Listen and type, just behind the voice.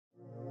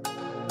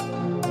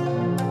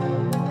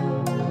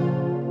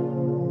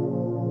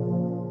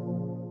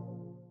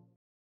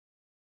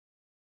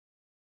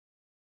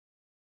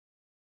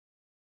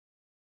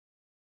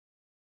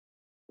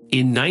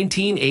In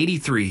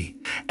 1983,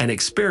 an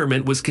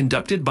experiment was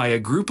conducted by a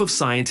group of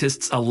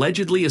scientists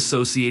allegedly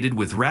associated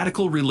with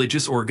radical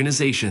religious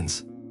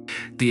organizations.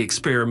 The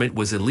experiment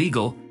was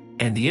illegal,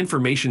 and the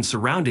information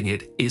surrounding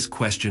it is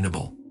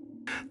questionable.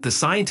 The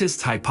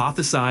scientists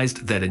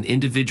hypothesized that an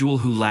individual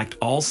who lacked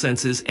all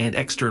senses and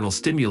external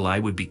stimuli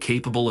would be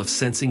capable of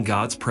sensing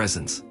God's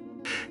presence.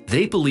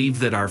 They believed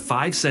that our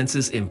five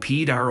senses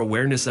impede our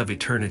awareness of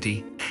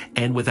eternity,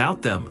 and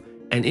without them,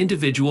 an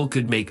individual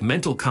could make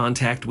mental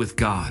contact with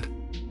God.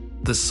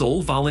 The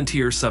sole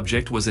volunteer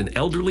subject was an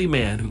elderly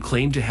man who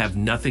claimed to have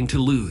nothing to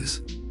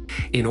lose.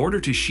 In order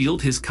to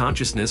shield his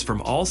consciousness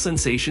from all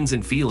sensations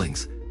and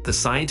feelings, the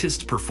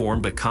scientists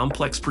performed a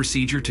complex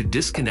procedure to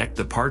disconnect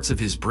the parts of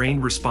his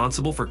brain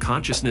responsible for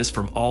consciousness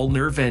from all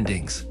nerve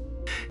endings.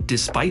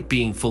 Despite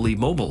being fully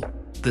mobile,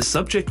 the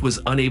subject was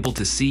unable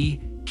to see,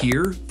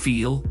 hear,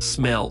 feel,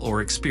 smell,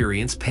 or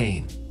experience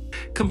pain.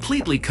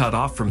 Completely cut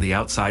off from the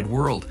outside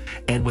world,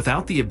 and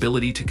without the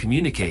ability to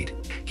communicate,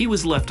 he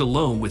was left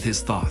alone with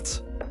his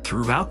thoughts.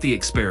 Throughout the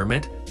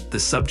experiment, the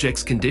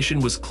subject's condition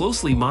was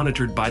closely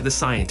monitored by the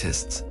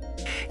scientists.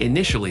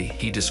 Initially,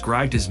 he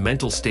described his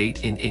mental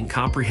state in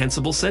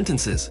incomprehensible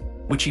sentences,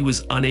 which he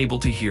was unable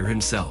to hear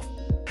himself.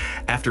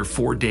 After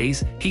 4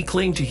 days, he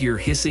claimed to hear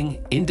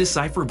hissing,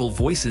 indecipherable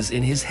voices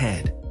in his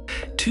head.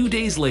 2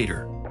 days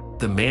later,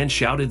 the man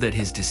shouted that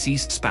his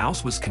deceased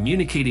spouse was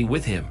communicating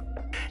with him,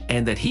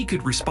 and that he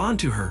could respond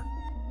to her.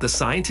 The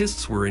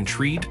scientists were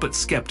intrigued but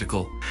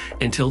skeptical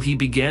until he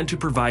began to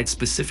provide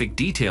specific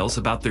details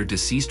about their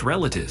deceased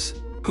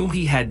relatives, whom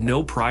he had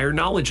no prior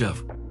knowledge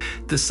of.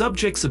 The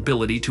subject's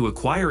ability to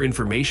acquire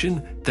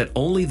information that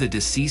only the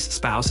deceased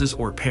spouses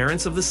or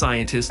parents of the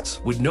scientists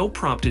would know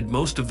prompted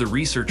most of the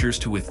researchers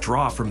to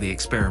withdraw from the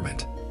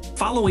experiment.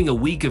 Following a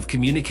week of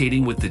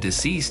communicating with the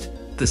deceased,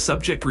 the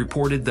subject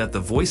reported that the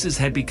voices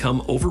had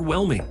become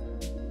overwhelming.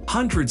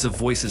 Hundreds of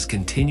voices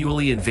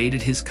continually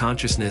invaded his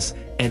consciousness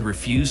and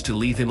refused to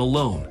leave him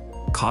alone,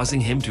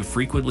 causing him to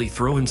frequently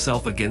throw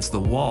himself against the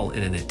wall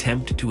in an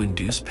attempt to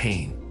induce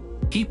pain.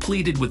 He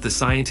pleaded with the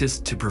scientists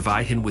to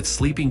provide him with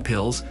sleeping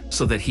pills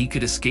so that he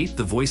could escape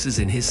the voices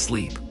in his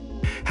sleep.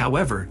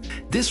 However,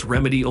 this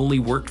remedy only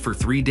worked for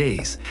 3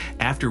 days,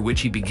 after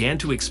which he began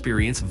to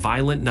experience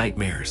violent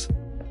nightmares.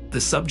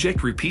 The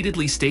subject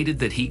repeatedly stated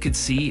that he could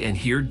see and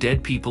hear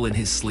dead people in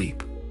his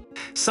sleep.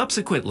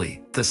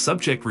 Subsequently, the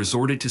subject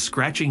resorted to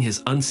scratching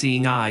his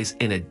unseeing eyes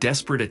in a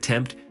desperate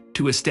attempt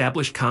to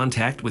establish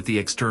contact with the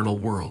external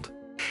world.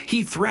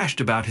 He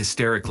thrashed about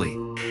hysterically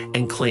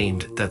and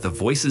claimed that the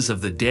voices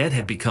of the dead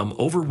had become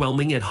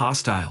overwhelming and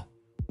hostile,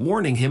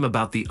 warning him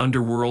about the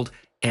underworld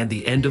and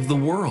the end of the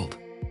world.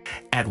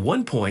 At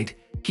one point,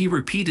 he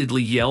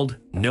repeatedly yelled,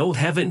 "No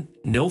heaven,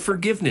 no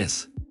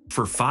forgiveness,"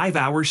 for 5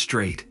 hours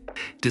straight.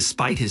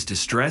 Despite his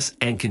distress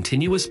and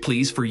continuous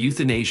pleas for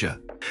euthanasia,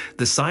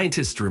 the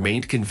scientists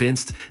remained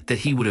convinced that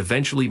he would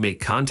eventually make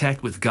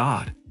contact with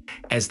God,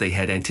 as they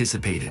had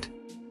anticipated.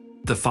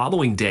 The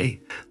following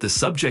day, the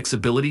subject's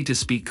ability to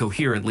speak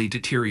coherently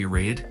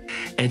deteriorated,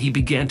 and he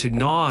began to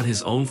gnaw on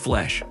his own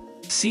flesh,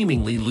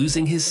 seemingly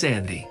losing his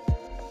sanity.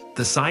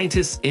 The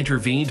scientists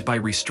intervened by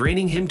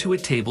restraining him to a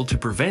table to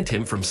prevent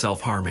him from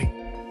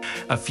self-harming.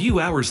 A few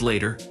hours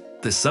later,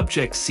 the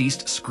subject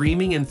ceased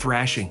screaming and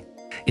thrashing,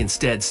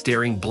 instead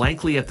staring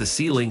blankly at the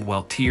ceiling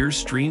while tears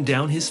streamed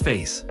down his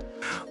face.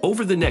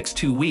 Over the next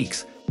 2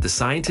 weeks, the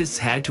scientists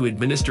had to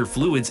administer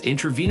fluids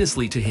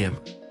intravenously to him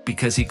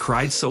because he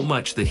cried so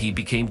much that he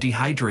became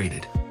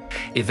dehydrated.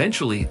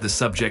 Eventually, the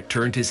subject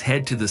turned his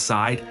head to the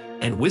side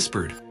and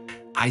whispered,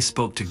 "I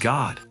spoke to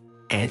God,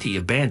 and he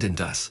abandoned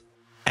us."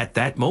 At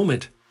that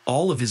moment,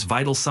 all of his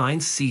vital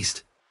signs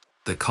ceased.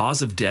 The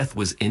cause of death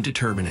was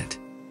indeterminate.